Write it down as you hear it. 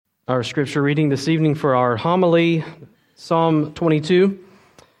Our scripture reading this evening for our homily, Psalm 22.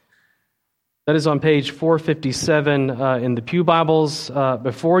 That is on page 457 in the Pew Bibles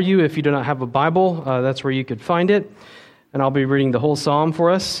before you. If you do not have a Bible, that's where you could find it. And I'll be reading the whole psalm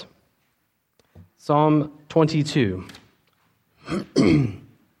for us. Psalm 22.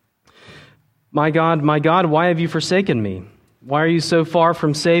 My God, why have you forsaken me? Why are you so far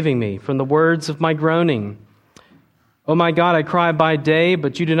from saving me from the words of my groaning? O my God, I cry by day,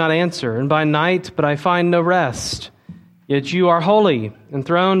 but you do not answer, and by night, but I find no rest. Yet you are holy,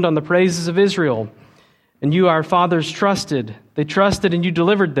 enthroned on the praises of Israel. And you, our fathers, trusted. They trusted, and you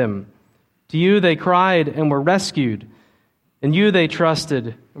delivered them. To you they cried, and were rescued. In you they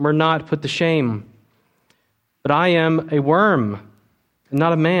trusted, and were not put to shame. But I am a worm, and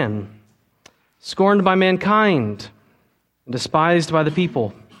not a man, scorned by mankind, and despised by the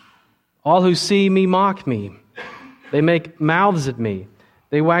people. All who see me mock me. They make mouths at me.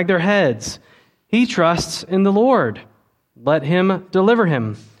 They wag their heads. He trusts in the Lord. Let him deliver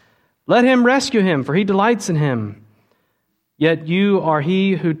him. Let him rescue him, for he delights in him. Yet you are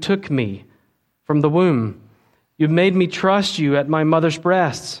he who took me from the womb. You've made me trust you at my mother's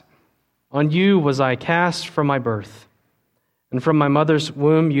breasts. On you was I cast from my birth, and from my mother's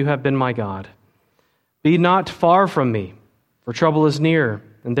womb you have been my God. Be not far from me, for trouble is near,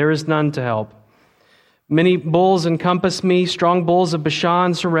 and there is none to help. Many bulls encompass me, strong bulls of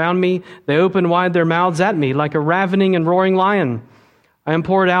Bashan surround me. They open wide their mouths at me like a ravening and roaring lion. I am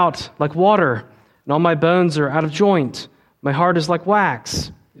poured out like water, and all my bones are out of joint. My heart is like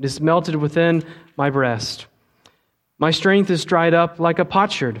wax. It is melted within my breast. My strength is dried up like a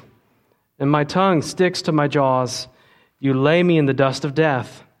potsherd, and my tongue sticks to my jaws. You lay me in the dust of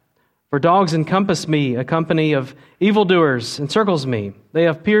death. For dogs encompass me, a company of evildoers encircles me. They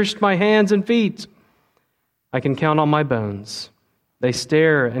have pierced my hands and feet. I can count on my bones. They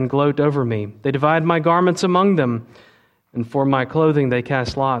stare and gloat over me. They divide my garments among them, and for my clothing they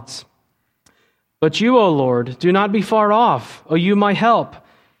cast lots. But you, O Lord, do not be far off. O you, my help,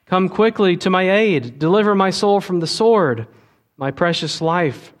 come quickly to my aid. Deliver my soul from the sword, my precious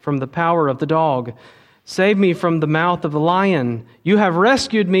life from the power of the dog. Save me from the mouth of the lion. You have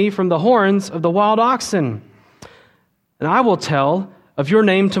rescued me from the horns of the wild oxen. And I will tell of your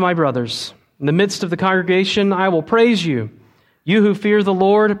name to my brothers. In the midst of the congregation, I will praise you. You who fear the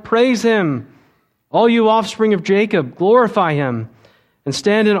Lord, praise him. All you offspring of Jacob, glorify him and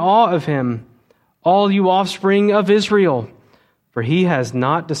stand in awe of him. All you offspring of Israel, for he has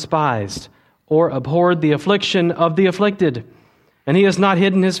not despised or abhorred the affliction of the afflicted, and he has not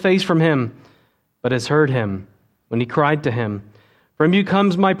hidden his face from him, but has heard him when he cried to him. From you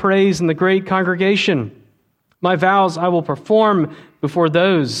comes my praise in the great congregation. My vows I will perform before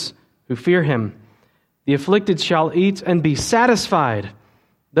those who fear him. The afflicted shall eat and be satisfied.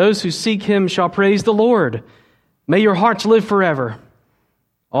 Those who seek him shall praise the Lord. May your hearts live forever.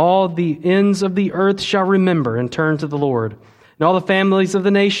 All the ends of the earth shall remember and turn to the Lord, and all the families of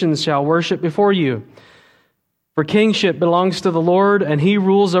the nations shall worship before you. For kingship belongs to the Lord, and he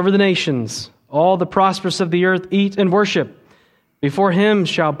rules over the nations. All the prosperous of the earth eat and worship. Before him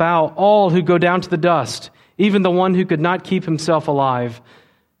shall bow all who go down to the dust, even the one who could not keep himself alive.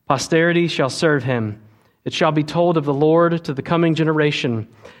 Posterity shall serve him. It shall be told of the Lord to the coming generation.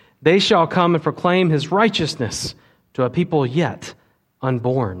 They shall come and proclaim his righteousness to a people yet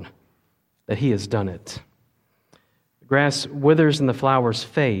unborn, that he has done it. The grass withers and the flowers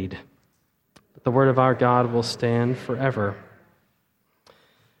fade, but the word of our God will stand forever.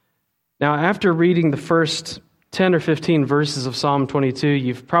 Now, after reading the first 10 or 15 verses of Psalm 22,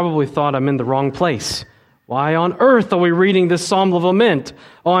 you've probably thought I'm in the wrong place. Why on earth are we reading this psalm of lament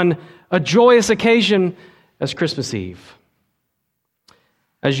on a joyous occasion as Christmas Eve?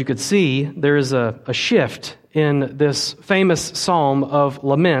 As you could see, there is a shift in this famous psalm of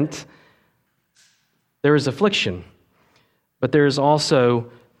lament. There is affliction, but there is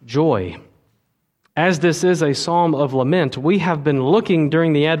also joy. As this is a psalm of lament, we have been looking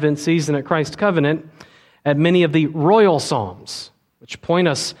during the Advent season at Christ's covenant at many of the royal psalms, which point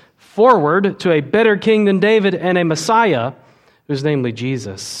us forward to a better king than David and a Messiah, who's namely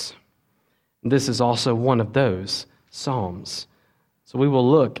Jesus. This is also one of those psalms. So we will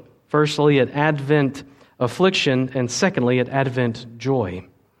look firstly at Advent affliction and secondly at Advent joy.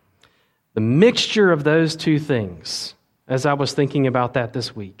 The mixture of those two things, as I was thinking about that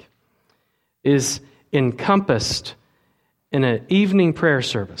this week, is encompassed in an evening prayer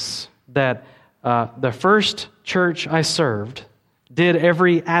service that the first church I served did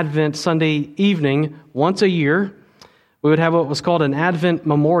every Advent Sunday evening once a year. We would have what was called an Advent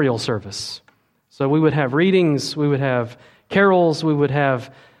memorial service. So we would have readings, we would have carols, we would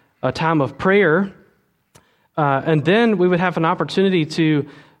have a time of prayer, and then we would have an opportunity to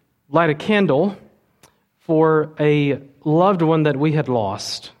light a candle for a loved one that we had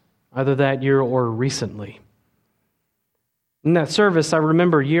lost, either that year or recently. In that service, I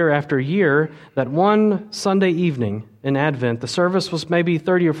remember year after year that one Sunday evening in Advent, the service was maybe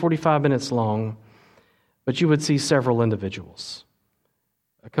 30 or 45 minutes long, but you would see several individuals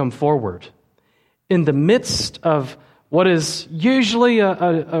come forward in the midst of what is usually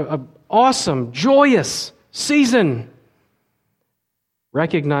a awesome, joyous season.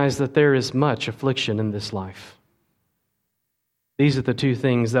 Recognize that there is much affliction in this life. These are the two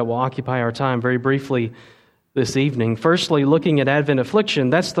things that will occupy our time very briefly this evening. Firstly, looking at Advent affliction,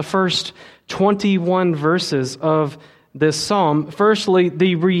 that's the first 21 verses of this psalm. Firstly,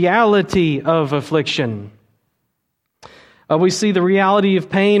 the reality of affliction. We see the reality of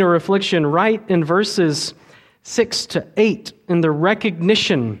pain or affliction right in verses 6 to 8 in the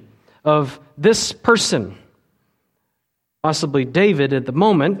recognition of this person, possibly David at the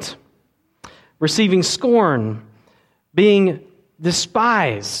moment, receiving scorn, being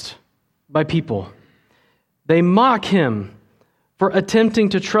despised by people. They mock him for attempting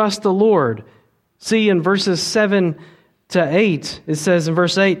to trust the Lord. See in verses 7 to 8, it says in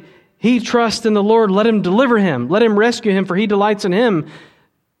verse 8, he trusts in the Lord, let him deliver him, let him rescue him, for he delights in him.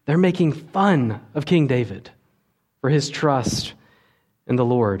 They're making fun of King David for his trust in the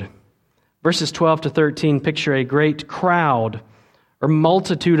Lord. Verses 12 to 13 picture a great crowd or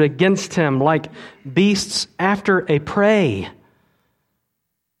multitude against him like beasts after a prey.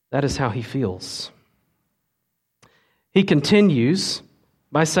 That is how he feels. He continues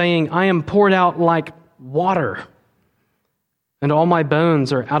by saying, I am poured out like water, and all my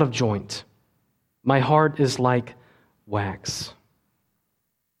bones are out of joint. My heart is like wax.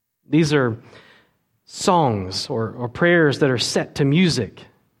 These are songs or prayers that are set to music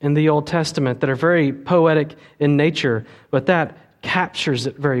in the Old Testament that are very poetic in nature, but that captures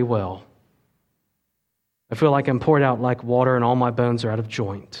it very well. I feel like I'm poured out like water and all my bones are out of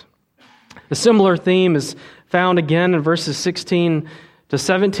joint. A similar theme is found again in verses 16 to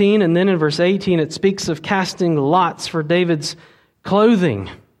 17, and then in verse 18 it speaks of casting lots for David's clothing,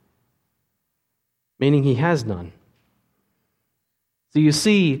 meaning he has none. So you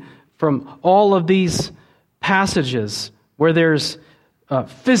see from all of these passages where there's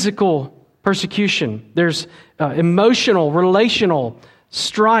physical persecution, there's emotional, relational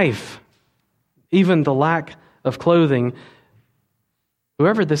strife, even the lack of clothing.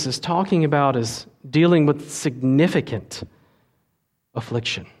 Whoever this is talking about is dealing with significant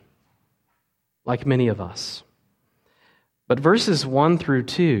affliction, like many of us. But verses 1 through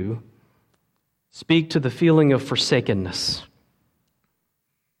 2 speak to the feeling of forsakenness.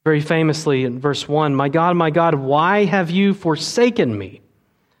 Very famously in verse 1, my God, why have you forsaken me?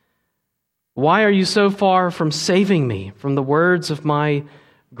 Why are you so far from saving me from the words of my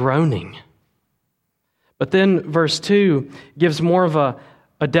groaning? But then verse 2 gives more of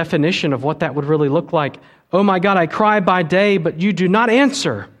a definition of what that would really look like. Oh my God, I cry by day, but you do not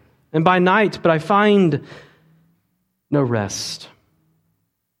answer, and by night, but I find no rest.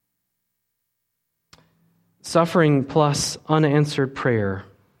 Suffering plus unanswered prayer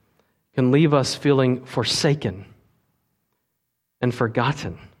can leave us feeling forsaken and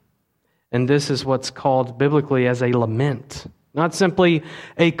forgotten. And this is what's called biblically as a lament. Not simply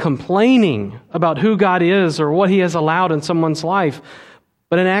a complaining about who God is or what He has allowed in someone's life,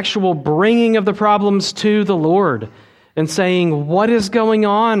 but an actual bringing of the problems to the Lord and saying, what is going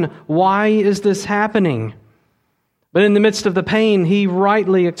on? Why is this happening? But in the midst of the pain, he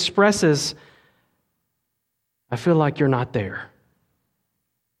rightly expresses, I feel like you're not there.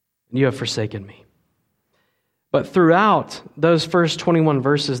 You have forsaken me. But throughout those first 21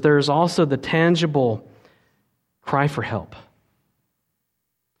 verses, there is also the tangible cry for help.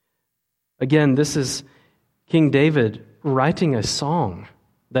 Again, this is King David writing a song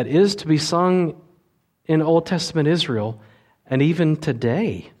that is to be sung in Old Testament Israel and even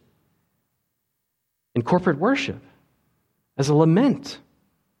today in corporate worship as a lament,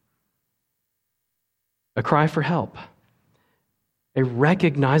 a cry for help, a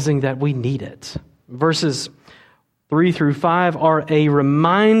recognizing that we need it. Verses 3 through 5 are a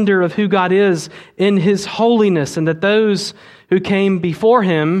reminder of who God is in His holiness and that those who came before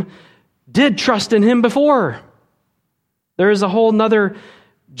Him did trust in Him before. There is a whole nother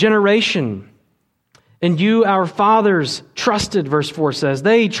generation. And you, our fathers, trusted, verse 4 says.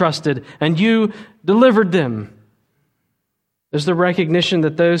 They trusted, and you delivered them. There's the recognition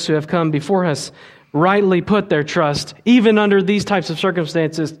that those who have come before us rightly put their trust, even under these types of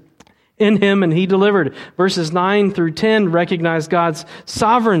circumstances, in him and he delivered. Verses 9 through 10 recognize God's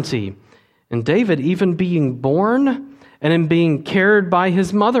sovereignty in David even being born and in being cared by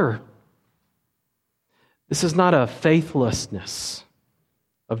his mother. This is not a faithlessness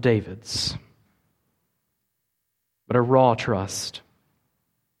of David's, but a raw trust.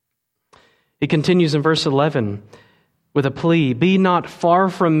 He continues in verse 11 with a plea, "Be not far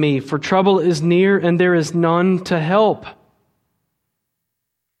from me, for trouble is near and there is none to help."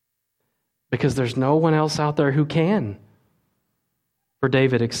 Because there's no one else out there who can for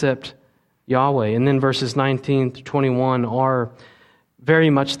David except Yahweh. And then verses 19 to 21 are very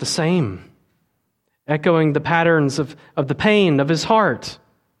much the same, echoing the patterns of the pain of his heart.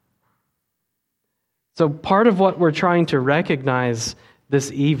 So part of what we're trying to recognize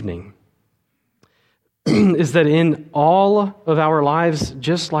this evening is that in all of our lives,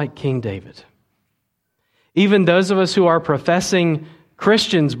 just like King David, even those of us who are professing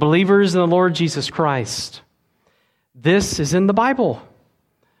Christians, believers in the Lord Jesus Christ, this is in the Bible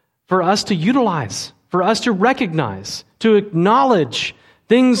for us to utilize, for us to recognize, to acknowledge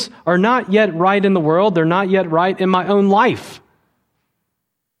things are not yet right in the world, they're not yet right in my own life.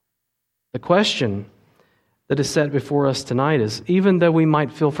 The question that is set before us tonight is, even though we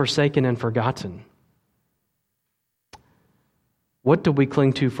might feel forsaken and forgotten, what do we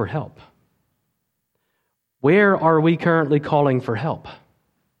cling to for help? Where are we currently calling for help?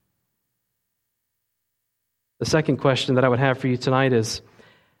 The second question that I would have for you tonight is,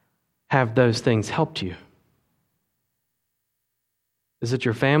 have those things helped you? Is it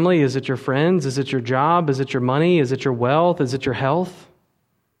your family? Is it your friends? Is it your job? Is it your money? Is it your wealth? Is it your health?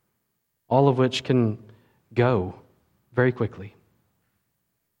 All of which can go very quickly.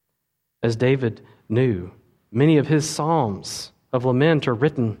 As David knew, many of his psalms of lament are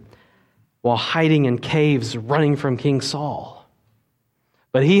written while hiding in caves, running from King Saul.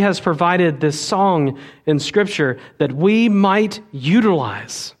 But he has provided this song in Scripture that we might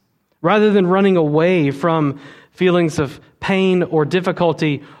utilize, rather than running away from feelings of pain or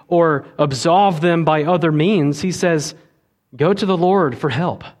difficulty or absolve them by other means. He says, go to the Lord for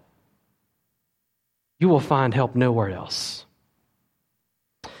help. You will find help nowhere else.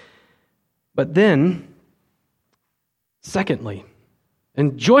 But then, secondly,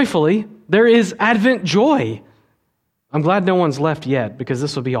 and joyfully, there is Advent joy. I'm glad no one's left yet, because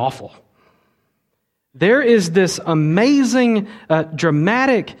this would be awful. There is this amazing,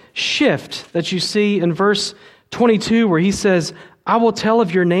 dramatic shift that you see in verse 22, where he says, I will tell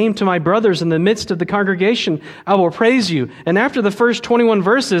of your name to my brothers in the midst of the congregation. I will praise you. And after the first 21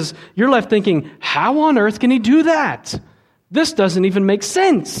 verses, you're left thinking, how on earth can he do that? This doesn't even make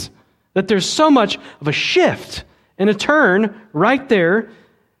sense. That there's so much of a shift and a turn right there in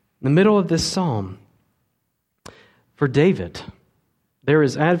the middle of this psalm. For David, there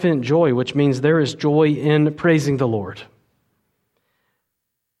is Advent joy, which means there is joy in praising the Lord.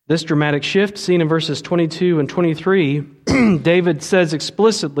 This dramatic shift, seen in verses 22 and 23, David says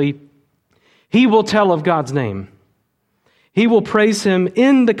explicitly, he will tell of God's name. He will praise him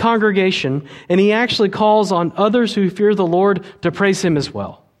in the congregation, and he actually calls on others who fear the Lord to praise him as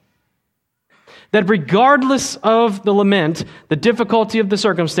well. That regardless of the lament, the difficulty of the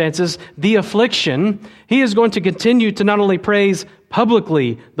circumstances, the affliction, he is going to continue to not only praise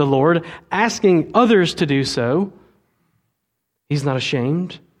publicly the Lord, asking others to do so. He's not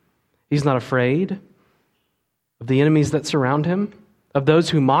ashamed. He's not afraid of the enemies that surround him, of those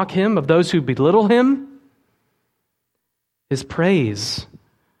who mock him, of those who belittle him. His praise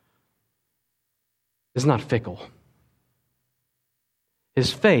is not fickle.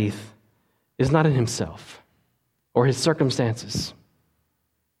 His faith is not in himself or his circumstances,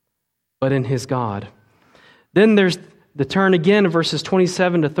 but in his God. Then there's the turn again in verses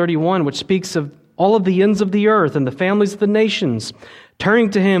 27 to 31, which speaks of all of the ends of the earth and the families of the nations, turning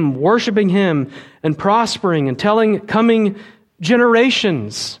to him, worshiping him, and prospering and telling coming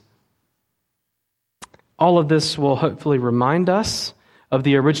generations. All of this will hopefully remind us of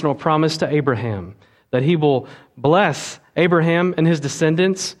the original promise to Abraham, that he will bless Abraham and his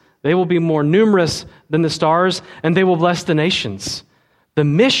descendants. They will be more numerous than the stars, and they will bless the nations. The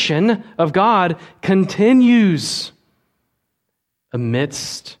mission of God continues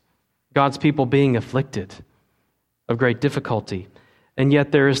amidst God's people being afflicted of great difficulty. And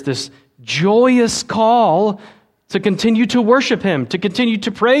yet there is this joyous call to continue to worship him, to continue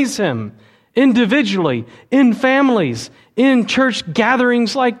to praise him individually, in families, in church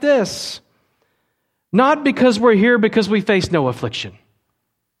gatherings like this. Not because we're here because we face no affliction.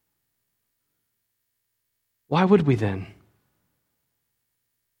 Why would we then?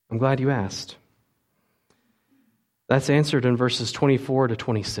 I'm glad you asked. That's answered in verses 24 to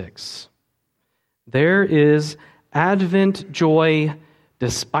 26. There is Advent joy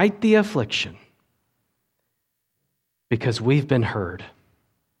despite the affliction because we've been heard.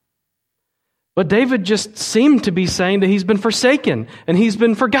 But David just seemed to be saying that he's been forsaken and he's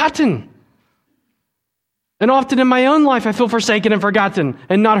been forgotten. And often in my own life, I feel forsaken and forgotten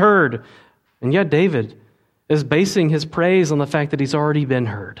and not heard. And yet David is basing his praise on the fact that he's already been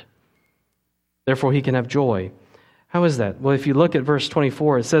heard. Therefore, he can have joy. How is that? Well, if you look at verse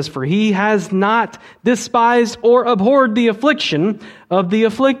 24, it says, "For he has not despised or abhorred the affliction of the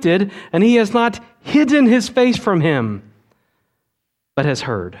afflicted, and he has not hidden his face from him, but has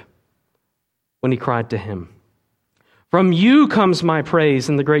heard when he cried to him. From you comes my praise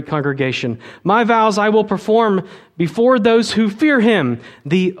in the great congregation. My vows I will perform before those who fear him.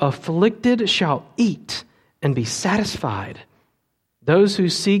 The afflicted shall eat and be satisfied. Those who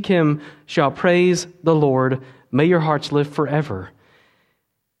seek him shall praise the Lord. May your hearts live forever."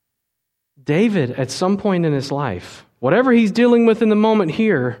 David, at some point in his life, whatever he's dealing with in the moment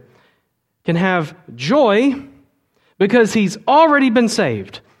here, can have joy because he's already been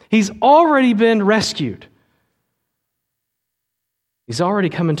saved. He's already been rescued. He's already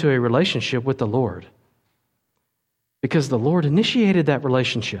come into a relationship with the Lord because the Lord initiated that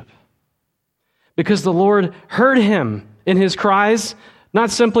relationship. Because the Lord heard him in his cries, not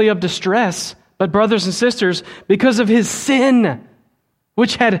simply of distress, but brothers and sisters, because of his sin,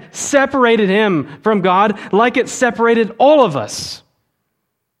 which had separated him from God like it separated all of us.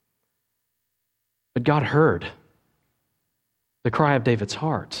 But God heard the cry of David's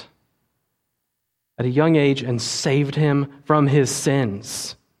heart at a young age and saved him from his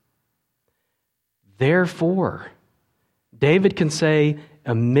sins. Therefore, David can say,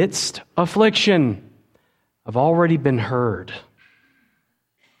 amidst affliction, I've already been heard.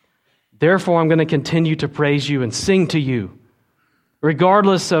 Therefore, I'm going to continue to praise you and sing to you,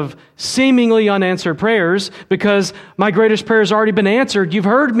 regardless of seemingly unanswered prayers, because my greatest prayer has already been answered. You've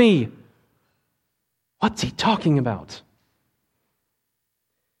heard me. What's he talking about?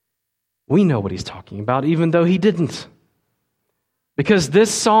 We know what he's talking about, even though he didn't. Because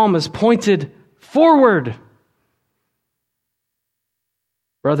this psalm is pointed forward.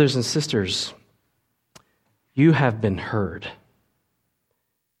 Brothers and sisters, you have been heard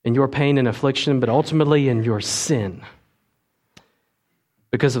in your pain and affliction, but ultimately in your sin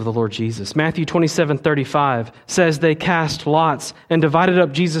because of the Lord Jesus. Matthew 27:35 says they cast lots and divided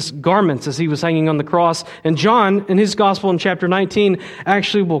up Jesus' garments as he was hanging on the cross. And John, in his gospel in chapter 19,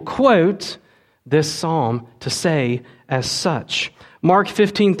 actually will quote this psalm to say as such. Mark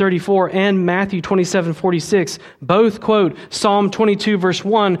 15:34 and Matthew 27:46 both quote Psalm 22 verse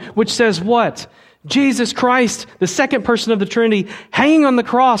 1, which says what? Jesus Christ, the second person of the Trinity, hanging on the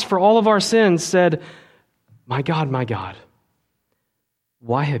cross for all of our sins, said, my God,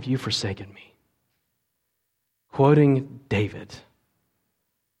 why have you forsaken me?" Quoting David,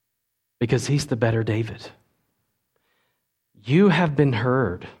 because he's the better David. You have been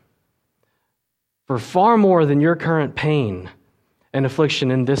heard for far more than your current pain and affliction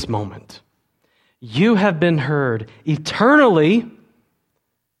in this moment. You have been heard eternally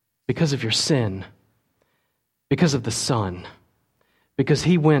because of your sin, because of the Son, because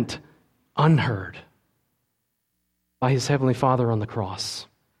he went unheard by his heavenly Father on the cross.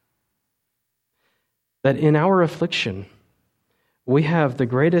 That in our affliction, we have the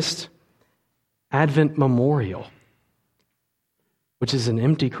greatest Advent memorial, which is an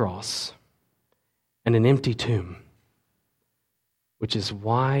empty cross and an empty tomb, which is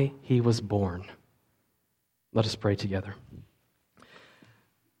why he was born. Let us pray together.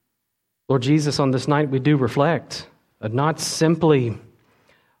 Lord Jesus, on this night we do reflect, not simply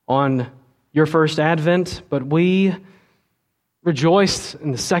on your first advent, but we rejoice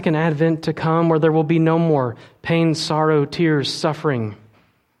in the second advent to come, where there will be no more pain, sorrow, tears, suffering,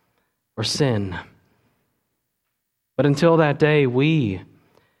 or sin. But until that day, we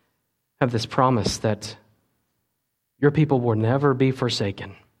have this promise that your people will never be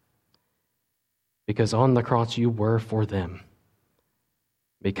forsaken, because on the cross you were for them.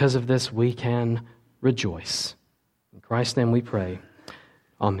 Because of this, we can rejoice. In Christ's name we pray.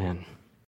 Amen.